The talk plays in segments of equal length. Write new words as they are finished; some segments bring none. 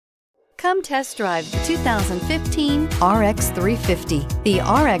Come test drive the 2015 RX 350. The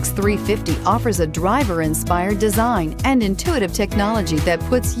RX 350 offers a driver-inspired design and intuitive technology that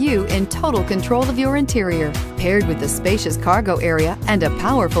puts you in total control of your interior. Paired with a spacious cargo area and a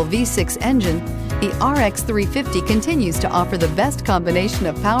powerful V6 engine, the RX 350 continues to offer the best combination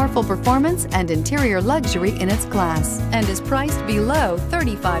of powerful performance and interior luxury in its class and is priced below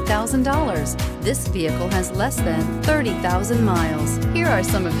 $35,000. This vehicle has less than 30,000 miles. Here are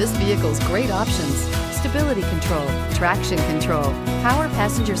some of this vehicle's great options: stability control, traction control, power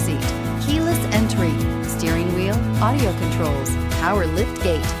passenger seat, keyless entry, steering wheel audio controls, power lift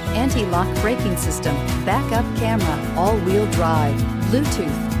gate, anti-lock braking system, backup camera, all-wheel drive,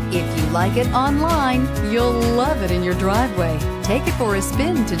 Bluetooth. If you like it online, you'll love it in your driveway. Take it for a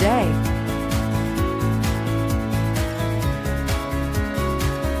spin today.